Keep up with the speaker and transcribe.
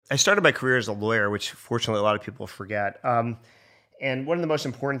I started my career as a lawyer, which fortunately a lot of people forget. And one of the most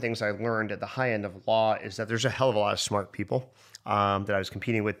important things I learned at the high end of law is that there's a hell of a lot of smart people that I was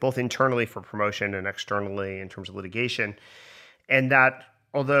competing with, both internally for promotion and externally in terms of litigation. And that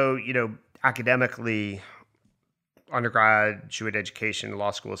although, academically, undergraduate education,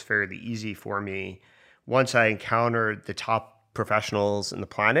 law school was fairly easy for me, once I encountered the top professionals in the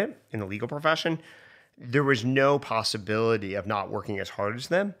planet in the legal profession, there was no possibility of not working as hard as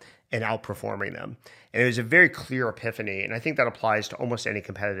them and outperforming them. And it was a very clear epiphany. And I think that applies to almost any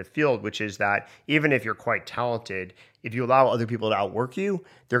competitive field, which is that even if you're quite talented, if you allow other people to outwork you,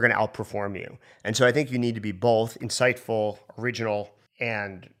 they're going to outperform you. And so I think you need to be both insightful, original,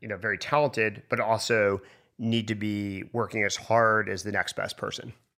 and very talented, but also need to be working as hard as the next best person.